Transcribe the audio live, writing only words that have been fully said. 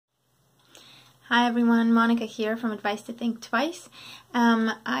Hi everyone, Monica here from Advice to Think Twice.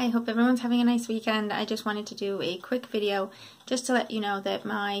 I hope everyone's having a nice weekend. I just wanted to do a quick video just to let you know that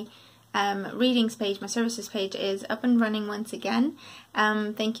my readings page, my services page is up and running once again.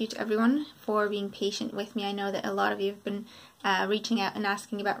 Thank you to everyone for being patient with me. I know that a lot of you have been reaching out and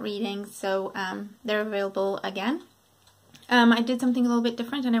asking about readings, so they're available again. I did something a little bit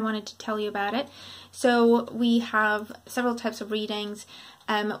different and I wanted to tell you about it. So we have several types of readings.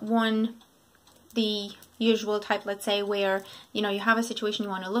 One, the usual type, let's say, where you have a situation you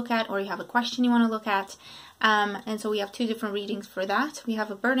want to look at or you have a question you want to look at, and so we have two different readings for that. We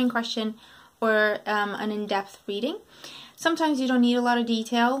have a burning question or an in-depth reading. Sometimes you don't need a lot of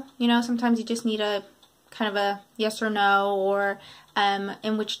detail, sometimes you just need a kind of a yes or no, or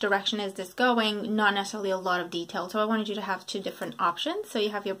in which direction is this going, not necessarily a lot of detail. So I wanted you to have two different options. So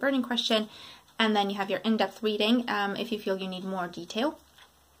you have your burning question and then you have your in-depth reading if you feel you need more detail.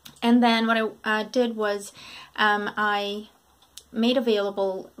 And then what I did was I made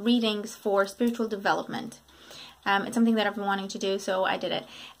available readings for spiritual development. It's something that I've been wanting to do, so I did it.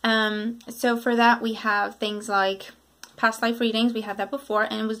 So for that we have things like past life readings. We had that before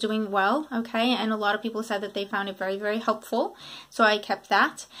and it was doing well, okay, and a lot of people said that they found it very, very helpful, so I kept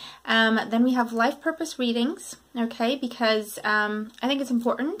that. Then we have life purpose readings, okay, because I think it's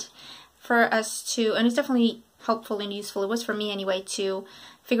important for us to, and it's definitely helpful and useful, it was for me anyway, to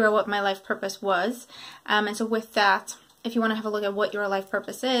figure out what my life purpose was. And so with that, if you want to have a look at what your life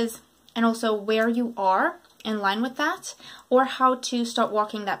purpose is and also where you are in line with that, or how to start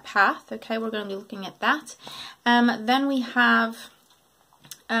walking that path, okay, we're going to be looking at that. Then we have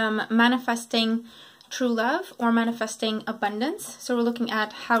manifesting true love or manifesting abundance. So we're looking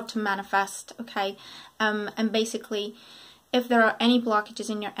at how to manifest, okay, and basically if there are any blockages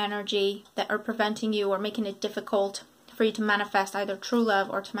in your energy that are preventing you or making it difficult for you to manifest either true love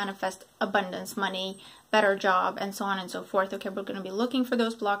or to manifest abundance, money, better job, and so on and so forth. Okay, we're going to be looking for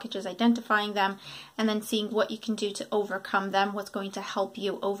those blockages, identifying them, and then seeing what you can do to overcome them, what's going to help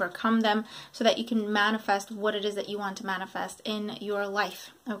you overcome them so that you can manifest what it is that you want to manifest in your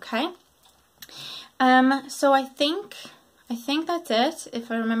life, okay? So I think that's it, if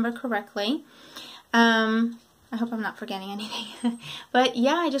I remember correctly. I hope I'm not forgetting anything. But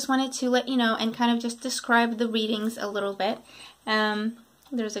yeah, I just wanted to let you know and kind of just describe the readings a little bit.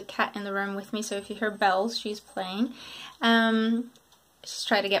 There's a cat in the room with me, so if you hear bells, she's playing. She's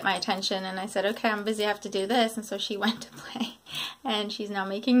trying to get my attention, and I said, okay, I'm busy, I have to do this, and so she went to play. And she's now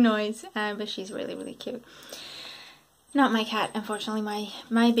making noise, but she's really, really cute. Not my cat, unfortunately.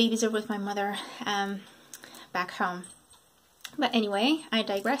 My babies are with my mother back home. But anyway, I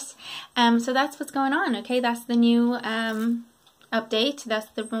digress. So that's what's going on, okay? That's the new update. That's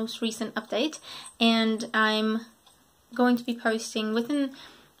the most recent update. And I'm going to be posting within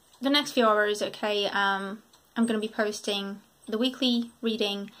the next few hours, okay? I'm going to be posting the weekly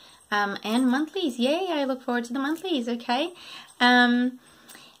reading and monthlies. Yay, I look forward to the monthlies, okay?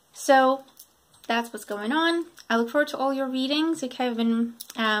 So that's what's going on. I look forward to all your readings, okay?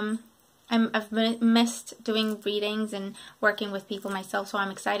 I've missed doing readings and working with people myself, so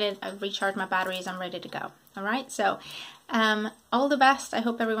I'm excited. I've recharged my batteries. I'm ready to go. All right, so all the best. I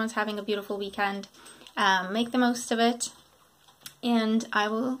hope everyone's having a beautiful weekend. Make the most of it, and I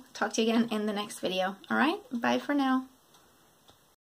will talk to you again in the next video. All right, bye for now.